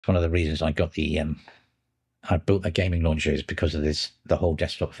one of the reasons I got the I built a gaming launcher is because of the whole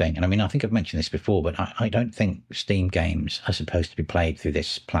desktop thing. And I mean, I think I've mentioned this before, but I don't think Steam games are supposed to be played through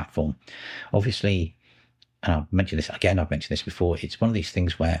this platform. Obviously, and I've mentioned this again, I've mentioned this before, it's one of these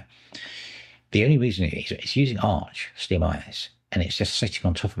things where the only reason it's using Arch, Steam OS, and it's just sitting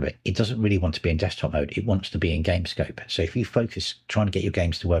on top of it. It doesn't really want to be in desktop mode. It wants to be in GameScope. So if you focus trying to get your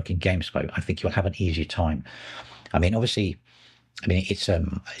games to work in GameScope, I think you'll have an easier time. I mean, obviously, it's a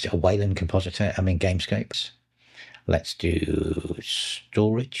Wayland compositor. I mean, GameScopes. Let's do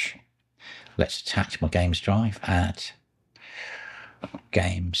storage. Let's attach my games drive. Add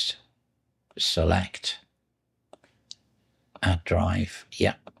games. Select. Add drive.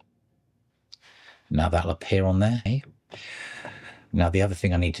 Yep. Now that'll appear on there. Now the other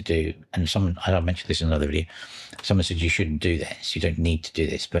thing I need to do, and I mentioned this in another video, someone said you shouldn't do this. You don't need to do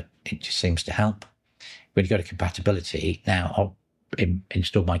this, but it just seems to help. When you go to compatibility, now I'll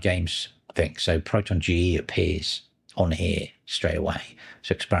install my games thing. So Proton GE appears on here straight away.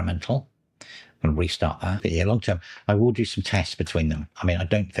 So experimental. I'm going to restart that. But yeah, long term, I will do some tests between them. I mean, I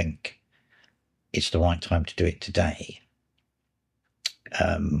don't think it's the right time to do it today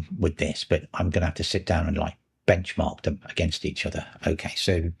with this, but I'm going to have to sit down and like benchmark them against each other. Okay,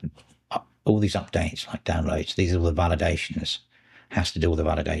 so all these updates, like downloads, these are all the validations. Has to do with the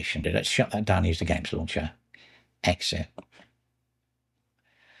validation. Let's shut that down and use the games launcher. Exit.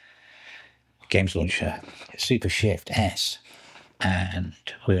 Games launcher. Super Shift S. And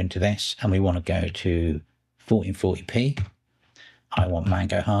we're into this, and we want to go to 1440p. I want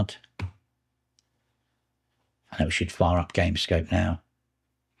Mango HUD. And it should fire up GameScope now.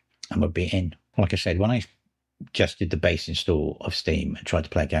 And we'll be in. Like I said, when I just did the base install of Steam and tried to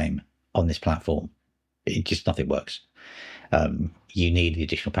play a game on this platform, it just nothing works. You need the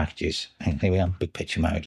additional packages. And here we are, big picture mode.